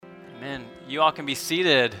Amen. You all can be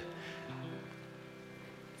seated.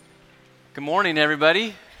 Good morning,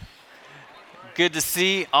 everybody. Good to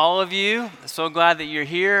see all of you. So glad that you're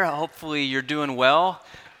here. Hopefully you're doing well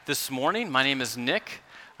this morning. My name is Nick.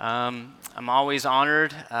 I'm always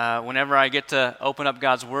honored whenever I get to open up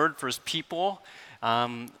God's Word for His people.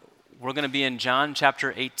 We're going to be in John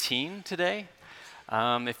chapter 18 today.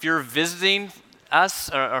 If you're visiting us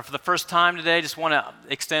or for the first time today, just want to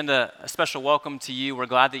extend a special welcome to you. We're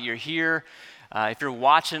glad that you're here. If you're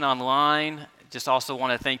watching online, just also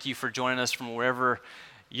want to thank you for joining us from wherever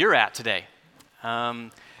you're at today.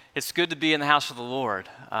 It's good to be in the house of the Lord.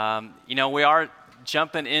 We are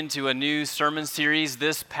jumping into a new sermon series.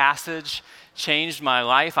 This passage changed my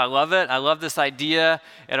life. I love it. I love this idea.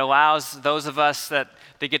 It allows those of us that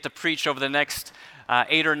they get to preach over the next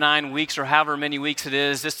 8 or 9 weeks or however many weeks it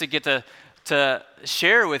is, just to get to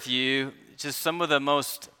share with you just some of the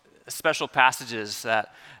most special passages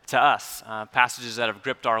that to us, passages that have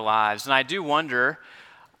gripped our lives. And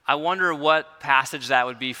I wonder what passage that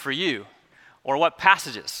would be for you, or what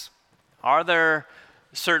passages. Are there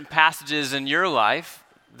certain passages in your life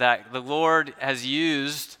that the Lord has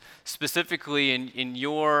used specifically in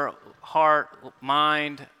your heart,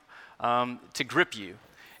 mind, to grip you?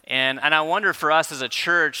 And I wonder for us as a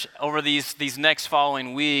church over these next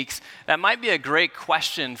following weeks, that might be a great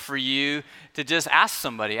question for you to just ask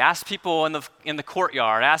somebody. Ask people in the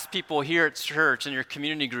courtyard. Ask people here at church, in your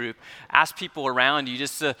community group. Ask people around you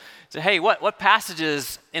just to say, hey, what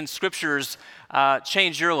passages in scriptures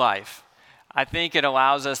change your life? I think it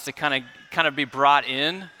allows us to kind of be brought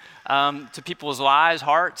in to people's lives,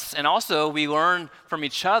 hearts, and also we learn from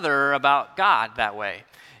each other about God that way.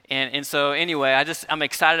 And so anyway, I'm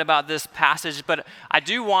excited about this passage, but I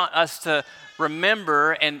do want us to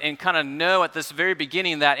remember and kind of know at this very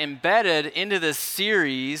beginning that embedded into this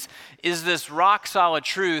series is this rock solid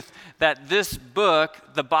truth that this book,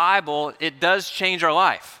 the Bible, it does change our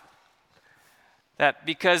life. That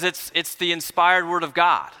because it's the inspired word of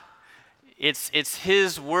God. It's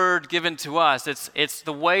His word given to us. It's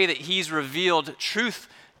the way that He's revealed truth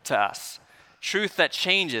to us. Truth that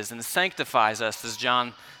changes and sanctifies us, as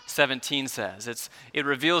John 17 says. It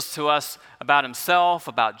reveals to us about Himself,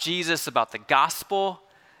 about Jesus, about the gospel.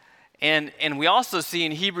 And we also see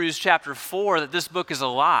in Hebrews chapter 4 that this book is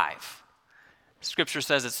alive. Scripture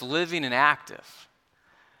says it's living and active.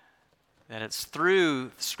 That it's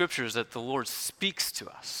through the scriptures that the Lord speaks to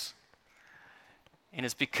us. And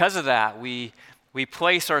it's because of that we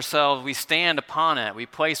stand upon it. We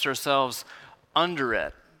place ourselves under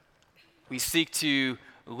it. We seek to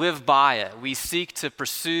live by it. We seek to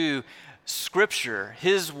pursue Scripture,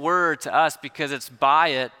 His word to us, because it's by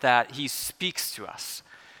it that He speaks to us.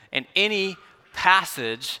 And any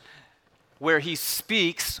passage where He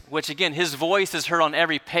speaks, which again, His voice is heard on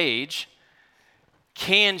every page,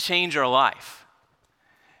 can change our life.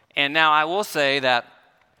 And now I will say that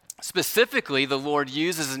specifically the Lord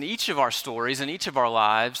uses in each of our stories, in each of our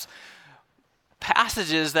lives,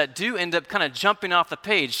 passages that do end up kind of jumping off the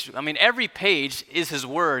page. I mean, every page is His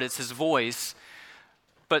word, it's His voice,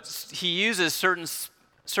 but He uses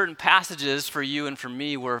certain passages for you and for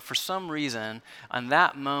me where for some reason, on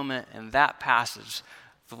that moment, in that passage,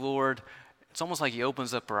 the Lord, it's almost like He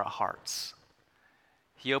opens up our hearts.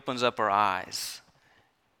 He opens up our eyes.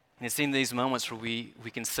 And it's in these moments where we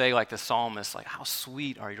can say like the psalmist, like, how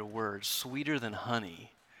sweet are your words, sweeter than honey.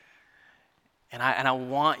 And I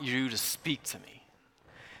want you to speak to me.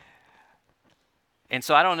 And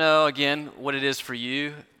so I don't know, again, what it is for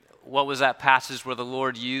you. What was that passage where the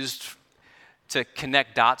Lord used to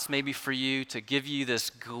connect dots maybe for you, to give you this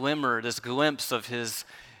glimmer, this glimpse of His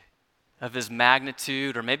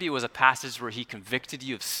magnitude? Or maybe it was a passage where He convicted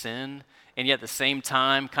you of sin and yet at the same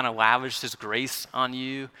time kind of lavished His grace on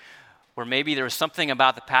you. Or maybe there was something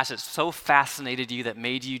about the passage that so fascinated you that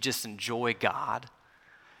made you just enjoy God.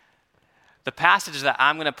 The passage that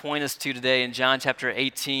I'm going to point us to today in John chapter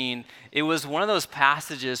 18, it was one of those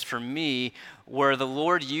passages for me where the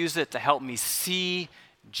Lord used it to help me see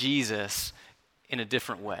Jesus in a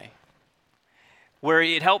different way. Where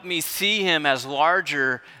it helped me see Him as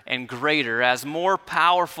larger and greater, as more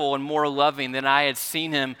powerful and more loving than I had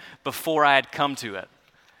seen Him before I had come to it.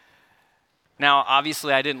 Now,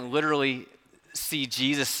 obviously, I didn't literally see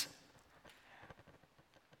Jesus,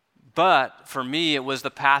 but for me, it was the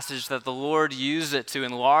passage that the Lord used it to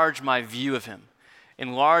enlarge my view of Him,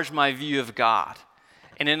 enlarge my view of God.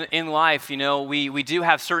 And in life, we do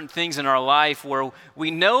have certain things in our life where we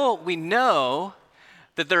know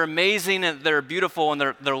that they're amazing and they're beautiful and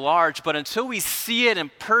they're large, but until we see it in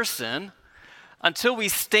person, until we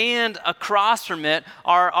stand across from it,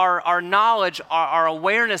 our knowledge, our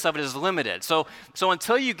awareness of it is limited. So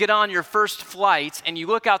until you get on your first flight and you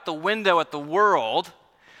look out the window at the world,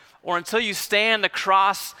 or until you stand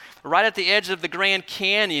across right at the edge of the Grand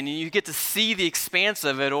Canyon and you get to see the expanse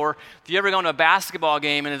of it, or if you ever go to a basketball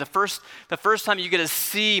game and the first time you get to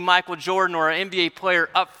see Michael Jordan or an NBA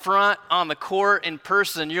player up front on the court in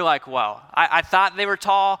person, you're like, wow, I thought they were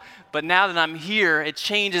tall, but now that I'm here, it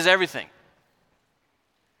changes everything.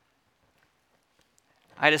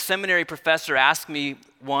 I had a seminary professor ask me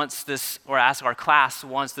once this, or ask our class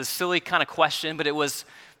once this silly kind of question, but it was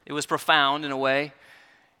profound in a way.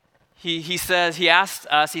 He asked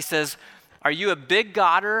us, are you a big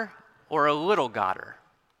Godder or a little Godder?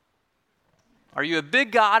 Are you a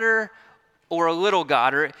big Godder or a little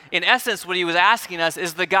Godder? In essence, what he was asking us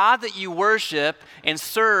is the God that you worship and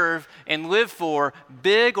serve and live for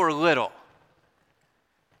big or little?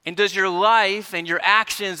 And does your life and your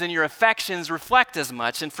actions and your affections reflect as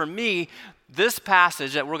much? And for me, this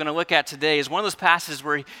passage that we're going to look at today is one of those passages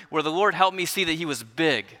where the Lord helped me see that he was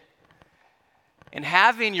big. And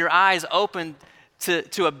having your eyes open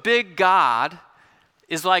to a big God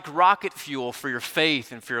is like rocket fuel for your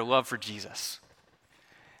faith and for your love for Jesus.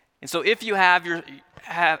 And so if you have your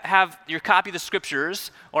copy of the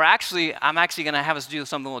scriptures, or actually, I'm actually going to have us do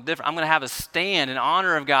something a little different. I'm going to have us stand in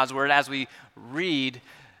honor of God's word as we read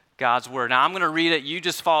God's word. Now, I'm going to read it. You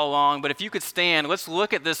just follow along. But if you could stand, let's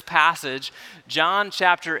look at this passage, John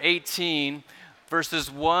chapter 18,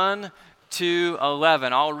 verses 1 to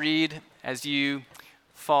 11. I'll read as you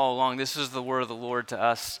follow along. This is the word of the Lord to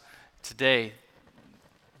us today.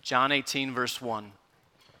 John 18, verse 1.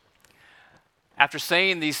 After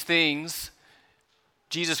saying these things,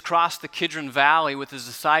 Jesus crossed the Kidron Valley with his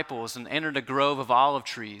disciples and entered a grove of olive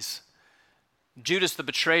trees. Judas the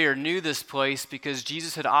betrayer knew this place because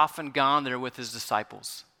Jesus had often gone there with his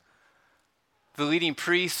disciples. The leading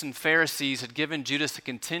priests and Pharisees had given Judas a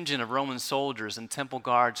contingent of Roman soldiers and temple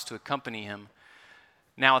guards to accompany him.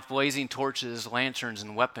 Now with blazing torches, lanterns,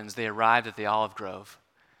 and weapons, they arrived at the olive grove.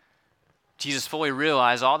 Jesus fully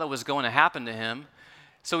realized all that was going to happen to him,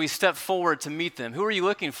 so he stepped forward to meet them. "Who are you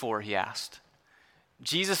looking for?" he asked.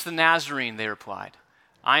 "Jesus the Nazarene," they replied.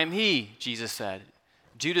 "I am he," Jesus said.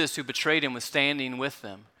 Judas, who betrayed him, was standing with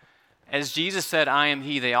them. As Jesus said, "I am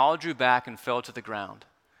he," they all drew back and fell to the ground.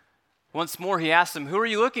 Once more he asked them, "Who are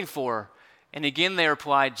you looking for?" And again they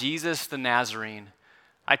replied, "Jesus the Nazarene."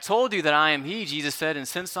 "I told you that I am he," Jesus said, "and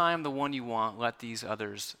since I am the one you want, let these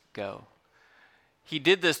others go." He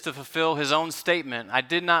did this to fulfill his own statement, "I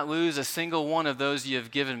did not lose a single one of those you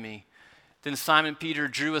have given me." Then Simon Peter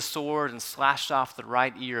drew a sword and slashed off the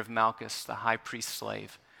right ear of Malchus, the high priest's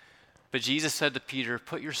slave. But Jesus said to Peter,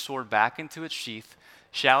 "Put your sword back into its sheath.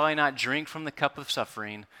 Shall I not drink from the cup of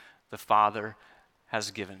suffering the Father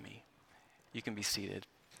has given me?" You can be seated.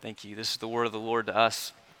 Thank you. This is the word of the Lord to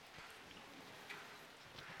us.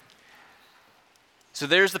 So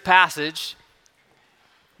there's the passage.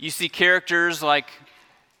 You see characters like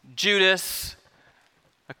Judas,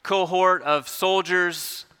 a cohort of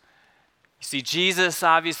soldiers. You see Jesus,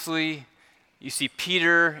 obviously. You see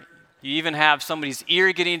Peter. You even have somebody's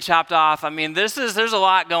ear getting chopped off. I mean, there's a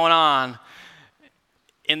lot going on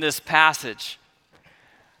in this passage.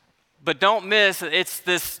 But don't miss, it's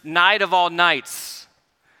this night of all nights.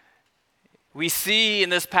 We see in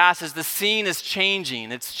this passage the scene is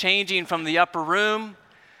changing. It's changing from the upper room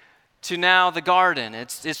to now the garden.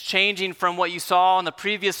 It's changing from what you saw in the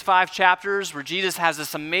previous 5 chapters where Jesus has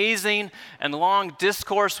this amazing and long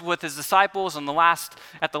discourse with his disciples at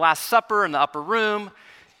the Last Supper in the upper room.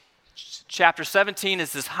 Chapter 17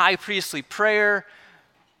 is this high priestly prayer,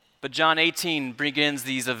 but John 18 begins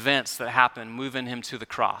these events that happen, moving him to the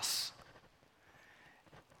cross.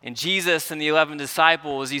 And Jesus and the 11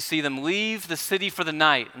 disciples, you see them leave the city for the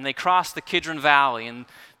night, and they cross the Kidron Valley. And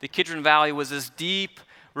the Kidron Valley was this deep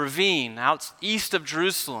ravine out east of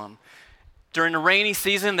Jerusalem. During the rainy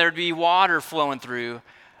season, there'd be water flowing through.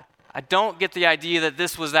 I don't get the idea that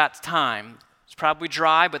this was that time. It's probably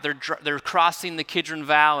dry, but they're crossing the Kidron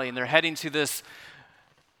Valley, and they're heading to this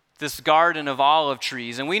garden of olive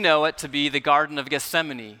trees. And we know it to be the Garden of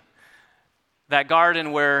Gethsemane, that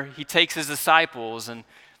garden where he takes his disciples, and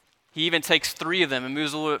he even takes 3 of them and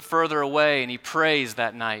moves a little bit further away, and he prays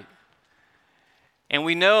that night. And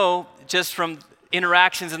we know just from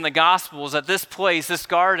interactions in the Gospels that this place, this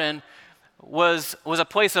garden, was a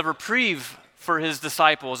place of reprieve for his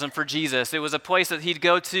disciples and for Jesus. It was a place that he'd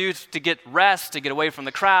go to get rest, to get away from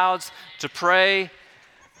the crowds, to pray.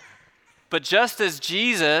 But just as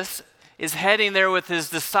Jesus is heading there with his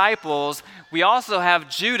disciples, we also have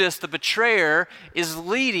Judas, the betrayer, is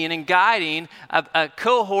leading and guiding a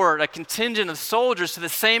cohort, a contingent of soldiers to the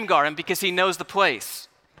same garden because he knows the place.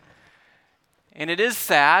 And it is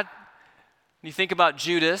sad when you think about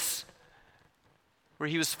Judas, where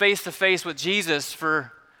he was face to face with Jesus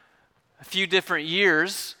for a few different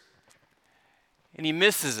years, and he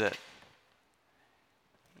misses it.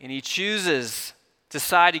 And he chooses to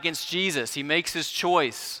side against Jesus. He makes his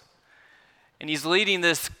choice. And he's leading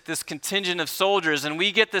this contingent of soldiers. And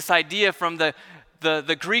we get this idea from the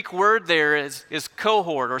Greek word there is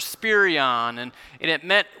cohort or spirion. And it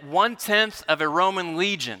meant 1/10 of a Roman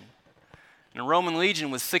legion. And a Roman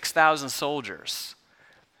legion was 6,000 soldiers.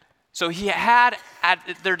 So he had at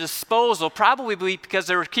their disposal, probably because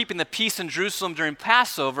they were keeping the peace in Jerusalem during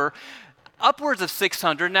Passover, upwards of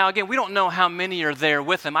 600. Now, again, we don't know how many are there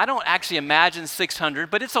with him. I don't actually imagine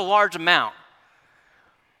 600, but it's a large amount.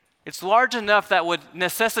 It's large enough that would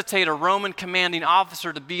necessitate a Roman commanding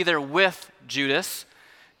officer to be there with Judas,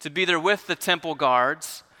 to be there with the temple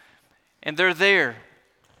guards, and they're there.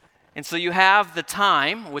 And so you have the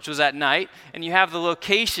time, which was at night, and you have the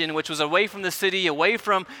location, which was away from the city, away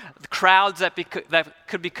from the crowds that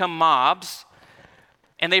could become mobs.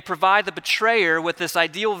 And they provide the betrayer with this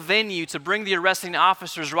ideal venue to bring the arresting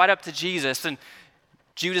officers right up to Jesus. And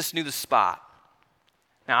Judas knew the spot.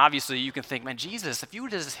 Now, obviously, you can think, man, Jesus, if you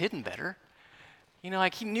would have just hidden better,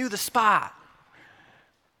 like he knew the spot.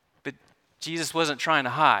 But Jesus wasn't trying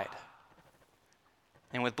to hide.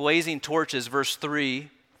 And with blazing torches, verse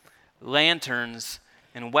 3, lanterns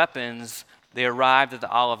and weapons, they arrived at the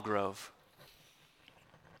olive grove.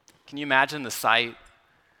 Can you imagine the sight?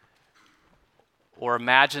 Or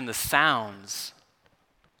imagine the sounds,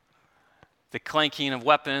 the clanking of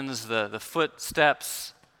weapons, the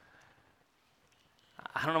footsteps.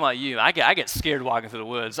 I don't know about you. I get scared walking through the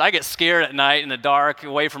woods. I get scared at night in the dark,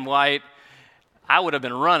 away from light. I would have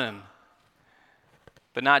been running,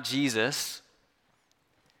 but not Jesus.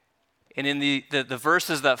 And in the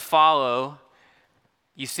verses that follow,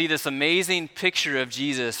 you see this amazing picture of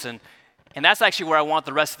Jesus. And that's actually where I want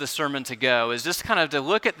the rest of the sermon to go, is just kind of to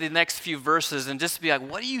look at the next few verses and just be like,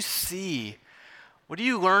 what do you see? What do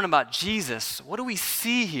you learn about Jesus? What do we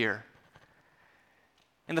see here?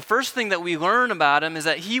 And the first thing that we learn about him is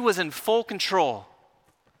that he was in full control.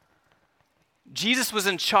 Jesus was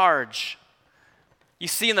in charge. You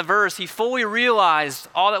see in the verse, he fully realized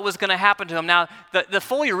all that was going to happen to him. Now, the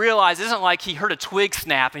fully realized isn't like he heard a twig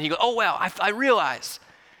snap and he goes, oh, well, I realize.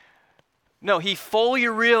 No, he fully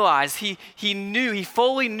realized, he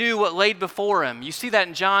fully knew what laid before him. You see that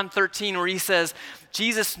in John 13 where he says,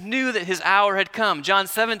 Jesus knew that his hour had come. John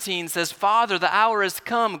 17 says, Father, the hour has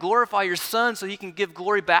come. Glorify your Son so he can give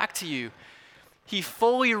glory back to you. He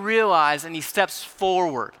fully realized and he steps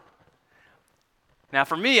forward. Now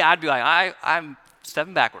for me, I'd be like, I'm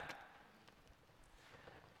stepping backward.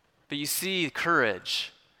 But you see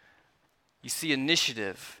courage. You see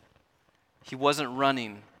initiative. He wasn't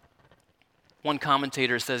running. One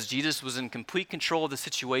commentator says Jesus was in complete control of the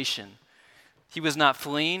situation. He was not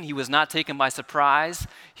fleeing. He was not taken by surprise.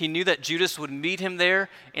 He knew that Judas would meet him there,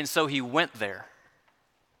 and so he went there.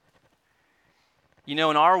 In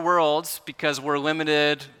our worlds, because we're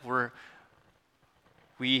limited, we're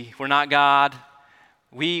not God,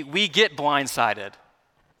 we get blindsided.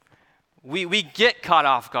 We get caught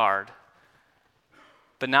off guard.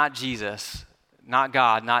 But not Jesus, not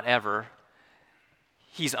God, not ever.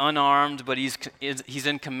 He's unarmed, but he's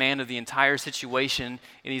in command of the entire situation,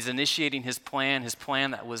 and he's initiating his plan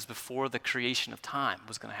that was before the creation of time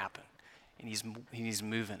was going to happen, and he's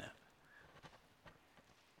moving it.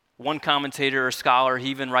 One commentator or scholar, he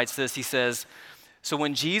even writes this, he says, so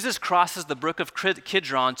when Jesus crosses the brook of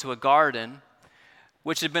Kidron to a garden,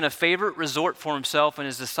 which had been a favorite resort for himself and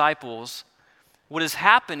his disciples, what is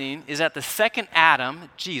happening is that the second Adam,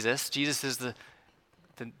 Jesus is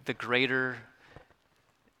the greater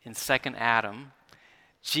in second Adam,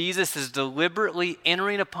 Jesus is deliberately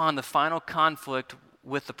entering upon the final conflict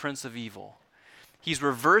with the prince of evil. He's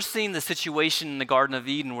reversing the situation in the Garden of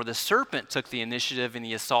Eden where the serpent took the initiative in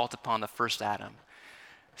the assault upon the first Adam.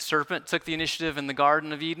 Serpent took the initiative in the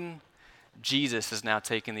Garden of Eden. Jesus is now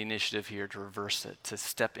taking the initiative here to reverse it, to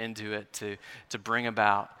step into it, to bring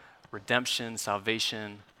about redemption,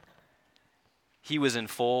 salvation. He was in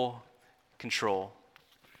full control.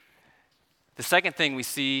 The second thing we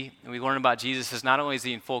see and we learn about Jesus is not only is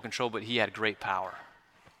he in full control, but he had great power.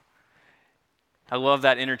 I love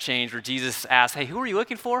that interchange where Jesus asks, hey, who are you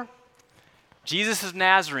looking for? Jesus is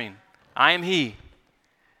Nazarene. I am he.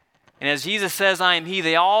 And as Jesus says, I am he,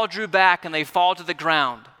 they all drew back and they fall to the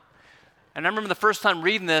ground. And I remember the first time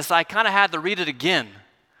reading this, I kind of had to read it again.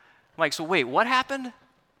 I'm like, so wait, what happened?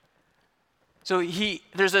 So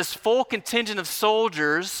there's this full contingent of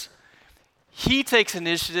soldiers. He takes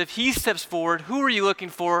initiative. He steps forward. Who are you looking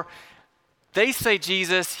for? They say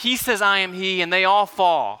Jesus. He says, I am he, and they all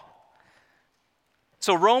fall.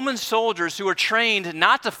 So Roman soldiers who were trained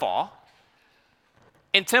not to fall,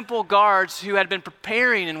 and temple guards who had been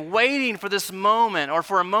preparing and waiting for this moment or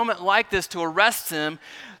for a moment like this to arrest him,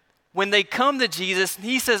 when they come to Jesus and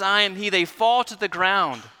he says, I am he, they fall to the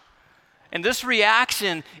ground. And this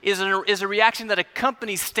reaction is a reaction that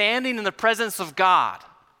accompanies standing in the presence of God.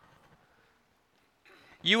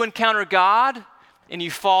 You encounter God and you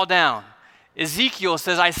fall down. Ezekiel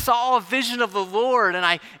says, I saw a vision of the Lord and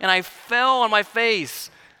I fell on my face.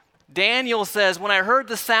 Daniel says, when I heard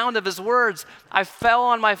the sound of his words, I fell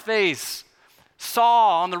on my face.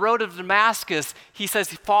 Saul, on the road of Damascus, he says,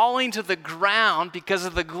 falling to the ground because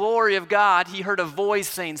of the glory of God, he heard a voice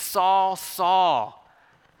saying, Saul, Saul.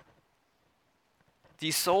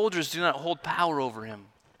 These soldiers do not hold power over him.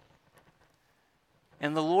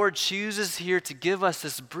 And the Lord chooses here to give us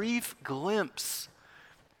this brief glimpse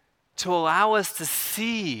to allow us to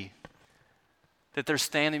see that they're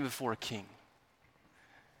standing before a king.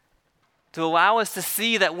 To allow us to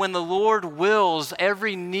see that when the Lord wills,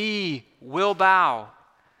 every knee will bow.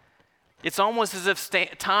 It's almost as if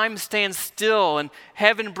time stands still and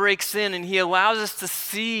heaven breaks in and he allows us to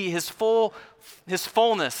see his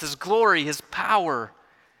fullness, his glory, his power.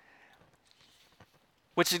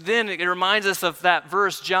 Which then it reminds us of that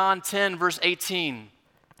verse, John 10, verse 18,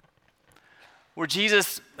 where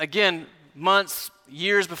Jesus, again, months,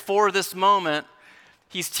 years before this moment,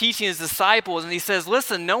 he's teaching his disciples and he says,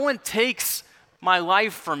 listen, no one takes my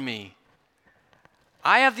life from me.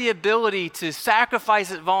 I have the ability to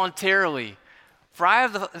sacrifice it voluntarily, for I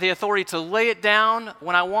have the authority to lay it down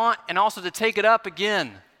when I want and also to take it up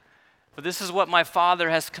again. For this is what my Father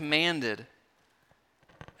has commanded.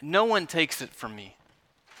 No one takes it from me.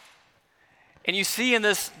 And you see in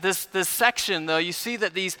this section, though, you see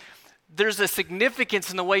that there's a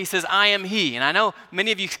significance in the way he says, I am he. And I know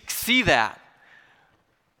many of you see that.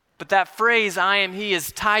 But that phrase, I am he,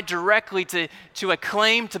 is tied directly to a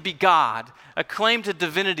claim to be God, a claim to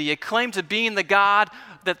divinity, a claim to being the God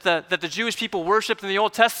that the Jewish people worshiped in the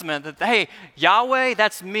Old Testament, that, hey, Yahweh,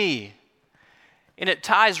 that's me. And it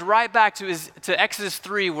ties right back to Exodus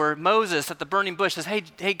 3, where Moses at the burning bush says,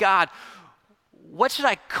 hey God, what should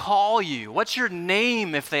I call you? What's your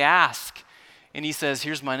name if they ask? And he says,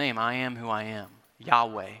 here's my name, I am who I am,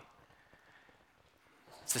 Yahweh.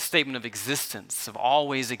 It's a statement of existence, of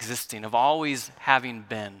always existing, of always having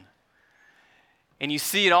been. And you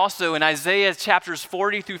see it also in Isaiah chapters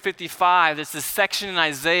 40 through 55. There's this section in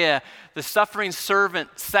Isaiah, the suffering servant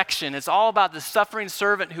section. It's all about the suffering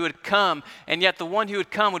servant who had come, and yet the one who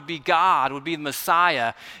would come would be God, would be the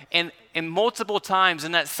Messiah. And multiple times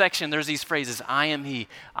in that section, there's these phrases, I am he,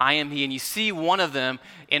 I am he. And you see one of them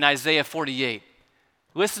in Isaiah 48.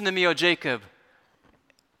 Listen to me, O Jacob.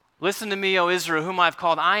 Listen to me, O Israel, whom I've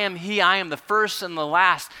called. I am he, I am the first and the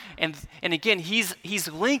last. And again,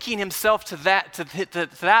 he's linking himself to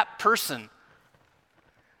that person.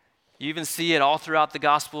 You even see it all throughout the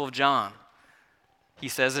Gospel of John. He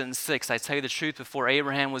says it in 6, I tell you the truth, before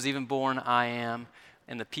Abraham was even born, I am.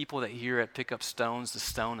 And the people that hear it pick up stones to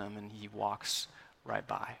stone him, and he walks right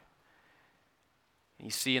by. And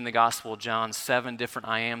you see in the Gospel of John 7 different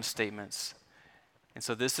I am statements. And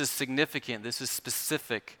so this is significant, this is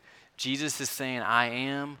specific. Jesus is saying, I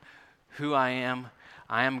am who I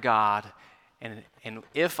am God, and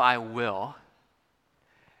if I will,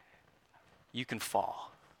 you can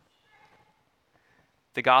fall.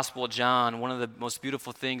 The Gospel of John, one of the most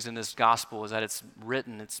beautiful things in this gospel is that it's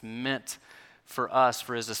written, it's meant for us,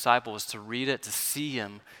 for his disciples, to read it, to see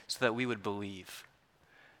him, so that we would believe.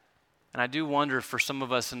 And I do wonder for some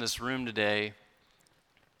of us in this room today,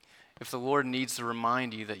 if the Lord needs to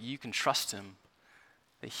remind you that you can trust him,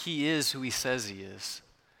 that he is who he says he is.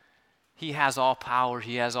 He has all power,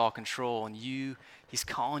 he has all control, and he's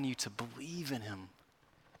calling you to believe in him.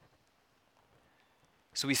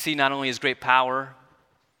 So we see not only his great power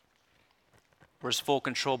or his full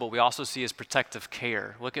control, but we also see his protective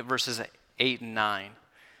care. Look at verses 8 and 9.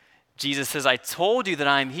 Jesus says, I told you that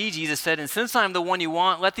I am he, Jesus said, and since I am the one you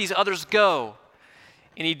want, let these others go.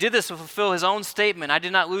 And he did this to fulfill his own statement. I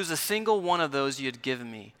did not lose a single one of those you had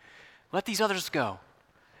given me. Let these others go.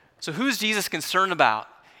 So who's Jesus concerned about?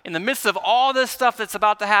 In the midst of all this stuff that's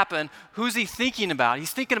about to happen, who's he thinking about?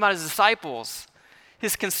 He's thinking about his disciples.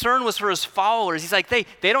 His concern was for his followers. He's like, they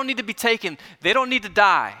don't need to be taken. They don't need to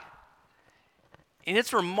die. And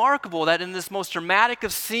it's remarkable that in this most dramatic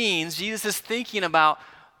of scenes, Jesus is thinking about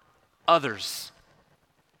others.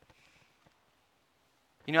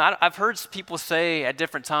 You know, I've heard people say at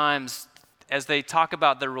different times as they talk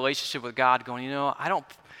about their relationship with God, going, I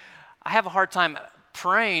have a hard time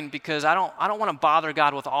praying because I don't want to bother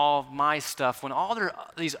God with all of my stuff when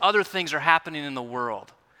these other things are happening in the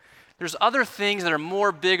world. There's other things that are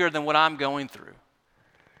more bigger than what I'm going through.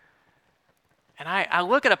 And I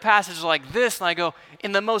look at a passage like this and I go,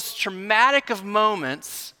 in the most traumatic of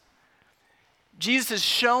moments, Jesus is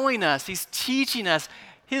showing us, he's teaching us,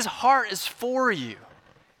 his heart is for you.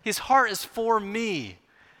 His heart is for me.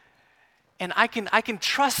 And I can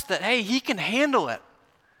trust that, hey, he can handle it.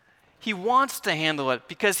 He wants to handle it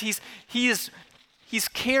because he's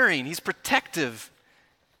caring, he's protective.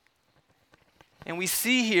 And we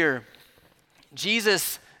see here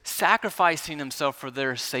Jesus sacrificing himself for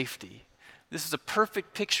their safety. This is a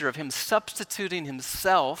perfect picture of him substituting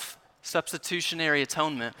himself, substitutionary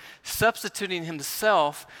atonement, substituting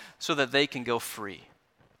himself so that they can go free.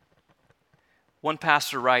 One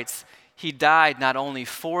pastor writes, he died not only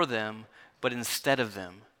for them, but instead of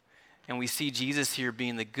them. And we see Jesus here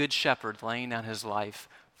being the good shepherd, laying down his life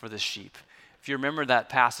for the sheep. If you remember that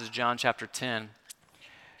passage, John chapter 10,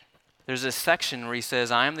 there's a section where he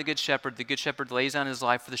says, I am the good shepherd lays down his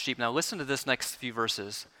life for the sheep. Now listen to this next few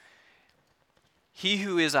verses. He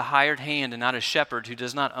who is a hired hand and not a shepherd, who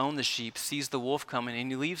does not own the sheep, sees the wolf coming,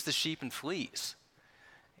 and he leaves the sheep and flees.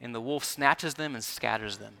 And the wolf snatches them and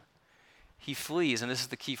scatters them. He flees, and this is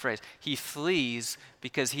the key phrase, he flees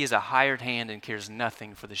because he is a hired hand and cares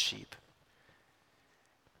nothing for the sheep.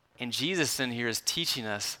 And Jesus in here is teaching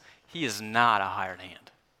us he is not a hired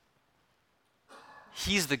hand.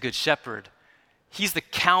 He's the good shepherd. He's the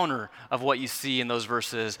counter of what you see in those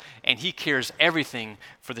verses, and he cares everything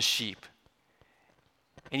for the sheep.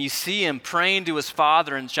 And you see him praying to his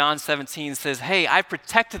Father in John 17, says, hey, I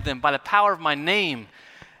protected them by the power of my name,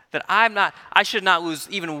 that I should not lose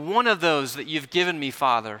even one of those that you've given me,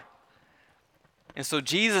 Father. And so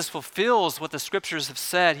Jesus fulfills what the scriptures have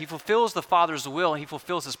said. He fulfills the Father's will, and he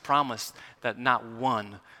fulfills his promise that not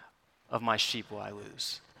one of my sheep will I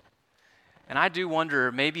lose. And I do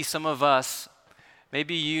wonder, maybe some of us,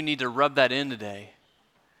 maybe you need to rub that in today,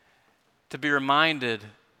 to be reminded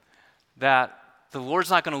that the Lord's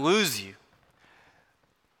not going to lose you.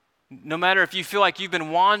 No matter if you feel like you've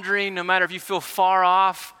been wandering, no matter if you feel far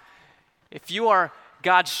off, if you are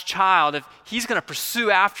God's child, if he's going to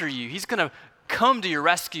pursue after you, he's going to come to your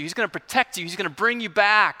rescue, he's going to protect you, he's going to bring you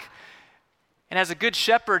back. And as a good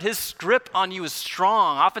shepherd, his grip on you is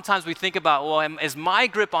strong. Oftentimes we think about, well, is my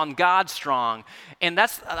grip on God strong? And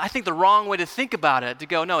that's, I think, the wrong way to think about it, to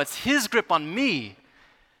go, no, it's his grip on me.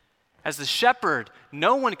 As the shepherd,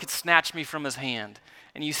 no one could snatch me from his hand.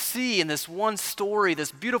 And you see in this one story,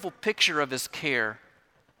 this beautiful picture of his care,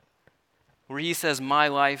 where he says, my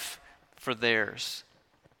life for theirs.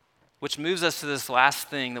 Which moves us to this last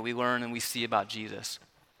thing that we learn and we see about Jesus.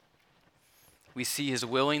 We see his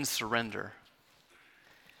willing surrender.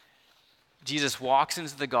 Jesus walks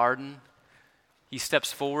into the garden, he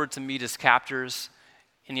steps forward to meet his captors,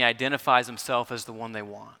 and he identifies himself as the one they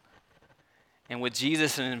want. And with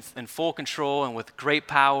Jesus in full control and with great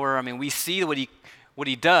power, I mean, we see what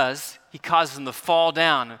he does. He causes them to fall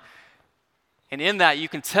down. And in that, you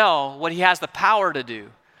can tell what he has the power to do.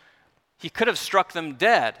 He could have struck them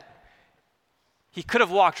dead. He could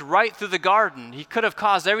have walked right through the garden. He could have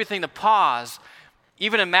caused everything to pause.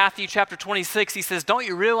 Even in Matthew chapter 26, he says, don't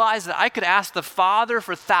you realize that I could ask the Father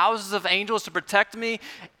for thousands of angels to protect me,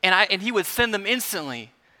 and he would send them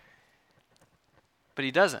instantly? But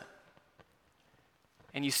he doesn't.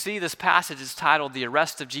 And you see this passage is titled The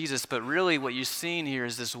Arrest of Jesus, but really what you're seeing here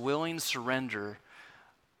is this willing surrender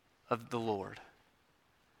of the Lord.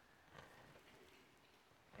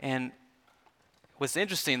 And what's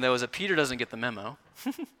interesting, though, is that Peter doesn't get the memo.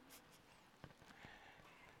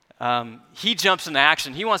 He jumps into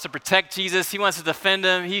action. He wants to protect Jesus. He wants to defend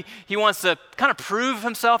him. He wants to kind of prove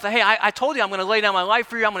himself that, hey, I told you I'm going to lay down my life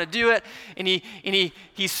for you. I'm going to do it. And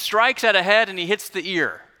he strikes at a head and he hits the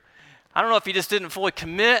ear. I don't know if he just didn't fully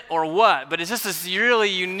commit or what, but it's just this really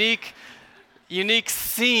unique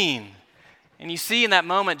scene. And you see in that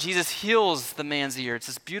moment, Jesus heals the man's ear. It's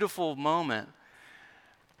this beautiful moment.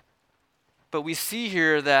 But we see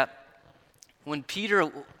here that when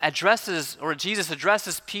Jesus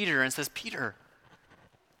addresses Peter and says, Peter,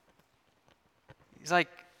 he's like,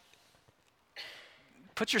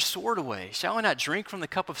 put your sword away. Shall I not drink from the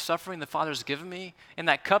cup of suffering the Father has given me? And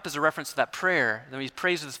that cup is a reference to that prayer. Then he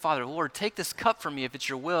prays to his Father, Lord, take this cup from me if it's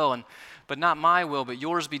your will, but not my will, but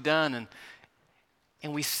yours be done. And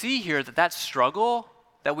And we see here that struggle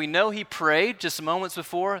that we know he prayed just moments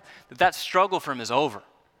before, that struggle for him is over.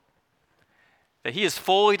 That he is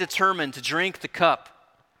fully determined to drink the cup.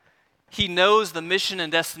 He knows the mission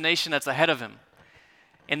and destination that's ahead of him.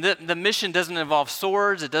 And the mission doesn't involve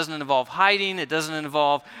swords. It doesn't involve hiding. It doesn't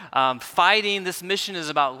involve fighting. This mission is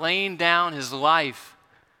about laying down his life.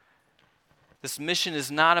 This mission is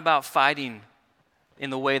not about fighting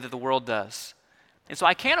in the way that the world does. And so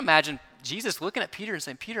I can't imagine Jesus looking at Peter and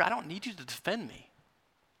saying, Peter, I don't need you to defend me.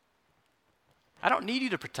 I don't need you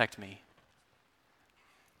to protect me.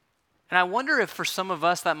 And I wonder if for some of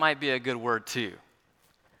us that might be a good word too.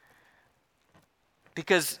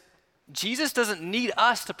 Because Jesus doesn't need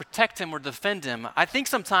us to protect him or defend him. I think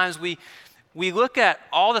sometimes we look at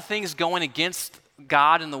all the things going against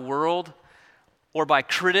God in the world or by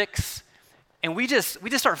critics, and we just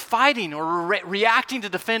start fighting or reacting to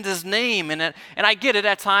defend his name. And I get it,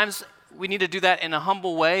 at times we need to do that in a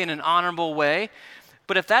humble way, in an honorable way.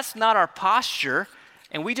 But if that's not our posture,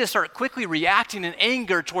 and we just start quickly reacting in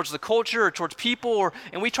anger towards the culture or towards people,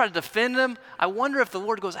 and we try to defend them, I wonder if the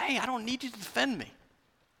Lord goes, hey, I don't need you to defend me.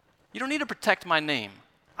 You don't need to protect my name.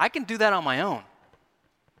 I can do that on my own.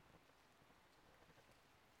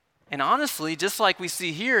 And honestly, just like we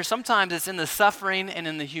see here, sometimes it's in the suffering and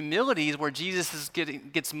in the humilities where Jesus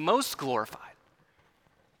gets most glorified.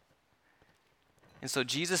 And so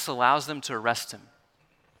Jesus allows them to arrest him.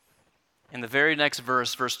 In the very next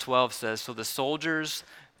verse, verse 12 says, so the soldiers,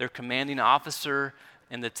 their commanding officer,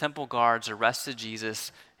 and the temple guards arrested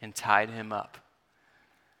Jesus and tied him up.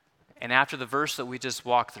 And after the verse that we just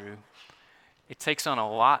walked through, it takes on a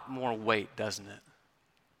lot more weight, doesn't it?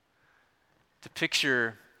 To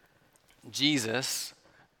picture Jesus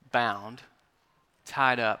bound,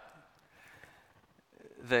 tied up,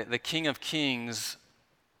 the King of Kings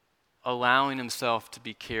allowing himself to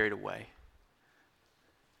be carried away.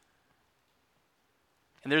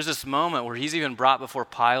 And there's this moment where he's even brought before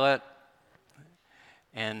Pilate,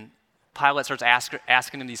 and Pilate starts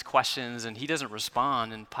asking him these questions, and he doesn't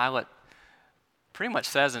respond, and Pilate pretty much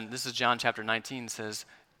says, and this is John chapter 19, says,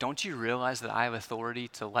 don't you realize that I have authority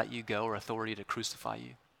to let you go or authority to crucify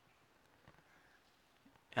you?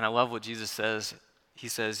 And I love what Jesus says. He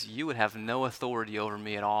says, you would have no authority over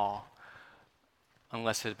me at all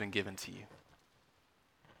unless it had been given to you.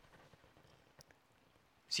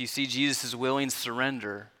 So you see Jesus' willing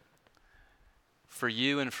surrender for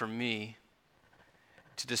you and for me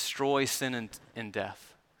to destroy sin and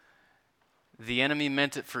death. The enemy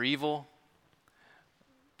meant it for evil,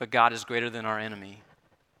 but God is greater than our enemy.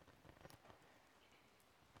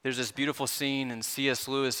 There's this beautiful scene in C.S.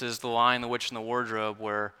 Lewis's The Lion, the Witch, and the Wardrobe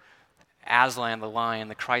where Aslan, the lion,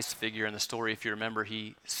 the Christ figure in the story, if you remember,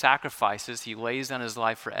 he sacrifices, he lays down his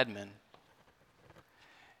life for Edmund.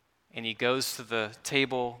 And he goes to the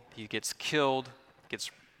table, he gets killed, gets,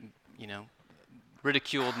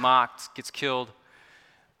 ridiculed, mocked, gets killed.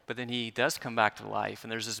 But then he does come back to life.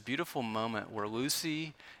 And there's this beautiful moment where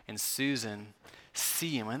Lucy and Susan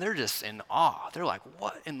see him, and they're just in awe. They're like,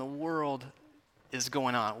 what in the world is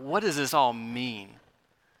going on? What does this all mean?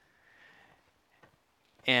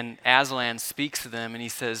 And Aslan speaks to them, and he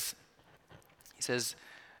says,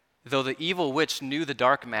 though the evil witch knew the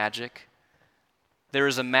dark magic, there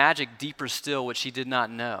is a magic deeper still which she did not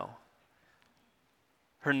know.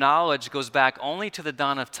 Her knowledge goes back only to the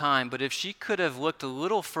dawn of time, but if she could have looked a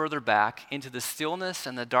little further back into the stillness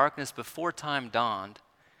and the darkness before time dawned,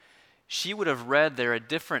 she would have read there a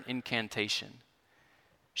different incantation.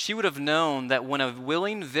 She would have known that when a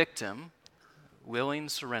willing victim, willing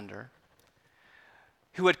surrender,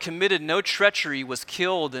 who had committed no treachery was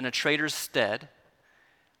killed in a traitor's stead,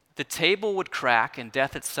 the table would crack and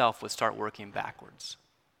death itself would start working backwards.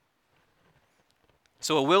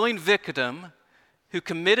 So a willing victim who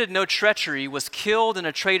committed no treachery was killed in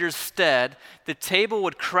a traitor's stead, the table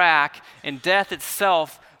would crack and death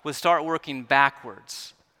itself would start working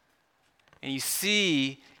backwards. And you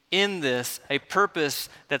see in this a purpose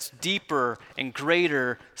that's deeper and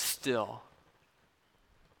greater still.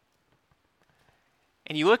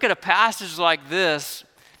 And you look at a passage like this,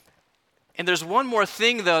 and there's one more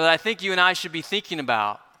thing, though, that I think you and I should be thinking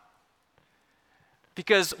about.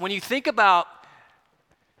 Because when you think about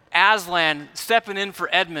Aslan stepping in for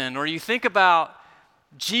Edmund, or you think about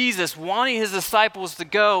Jesus wanting his disciples to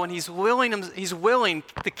go, and he's willing,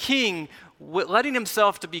 the king, letting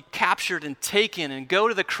himself to be captured and taken and go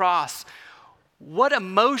to the cross, what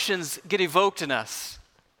emotions get evoked in us?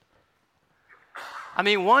 I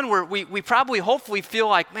mean, one where we probably hopefully feel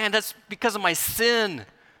like, man, that's because of my sin.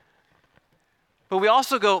 But we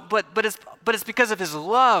also go, but it's because of his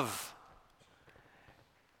love.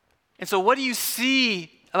 And so what do you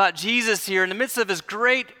see about Jesus here? In the midst of his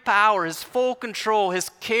great power, his full control, his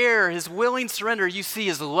care, his willing surrender, you see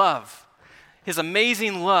his love, his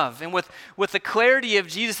amazing love. And with the clarity of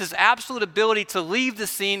Jesus' absolute ability to leave the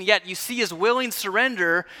scene, yet you see his willing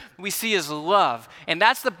surrender, we see his love. And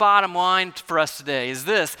that's the bottom line for us today, is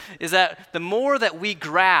that the more that we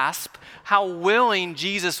grasp how willing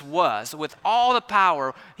Jesus was, with all the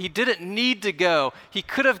power, he didn't need to go, he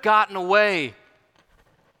could have gotten away,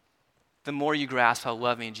 the more you grasp how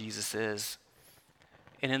loving Jesus is.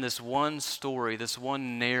 And in this one story, this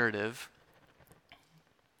one narrative,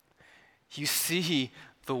 you see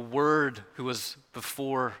the Word who was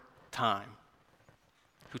before time,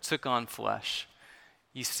 who took on flesh.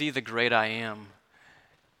 You see the great I am.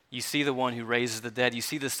 You see the one who raises the dead. You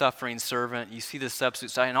see the suffering servant. You see the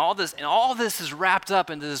substitute. And all this is wrapped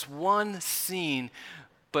up into this one scene,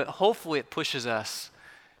 but hopefully it pushes us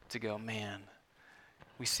to go, man,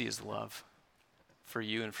 we see his love for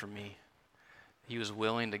you and for me. He was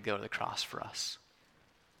willing to go to the cross for us.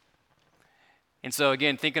 And so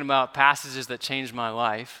again, thinking about passages that changed my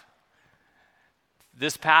life,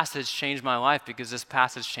 this passage changed my life because this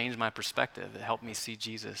passage changed my perspective. It helped me see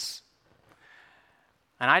Jesus.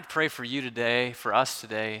 And I'd pray for you today, for us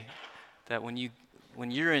today, that when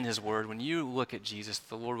you're in his word, when you look at Jesus,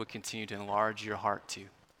 the Lord would continue to enlarge your heart to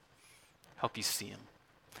help you see him,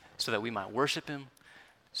 so that we might worship him,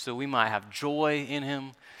 so we might have joy in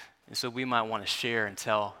him, and so we might want to share and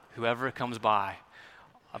tell whoever comes by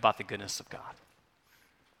about the goodness of God.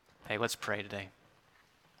 Hey, let's pray today.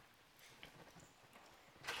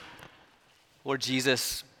 Lord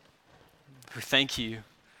Jesus, we thank you.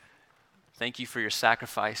 Thank you for your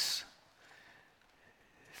sacrifice.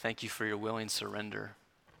 Thank you for your willing surrender.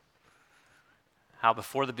 How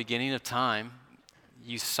before the beginning of time,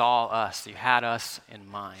 you saw us, you had us in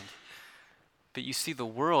mind. But you see the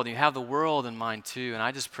world, you have the world in mind too. And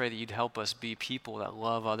I just pray that you'd help us be people that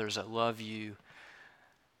love others, that love you,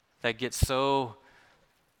 that get so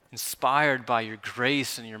inspired by your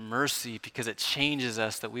grace and your mercy because it changes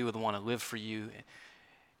us, that we would want to live for you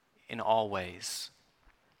in all ways.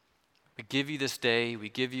 We give you this day, we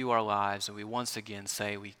give you our lives, and we once again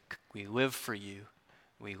say we live for you,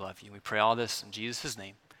 we love you. We pray all this in Jesus'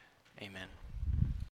 name, amen.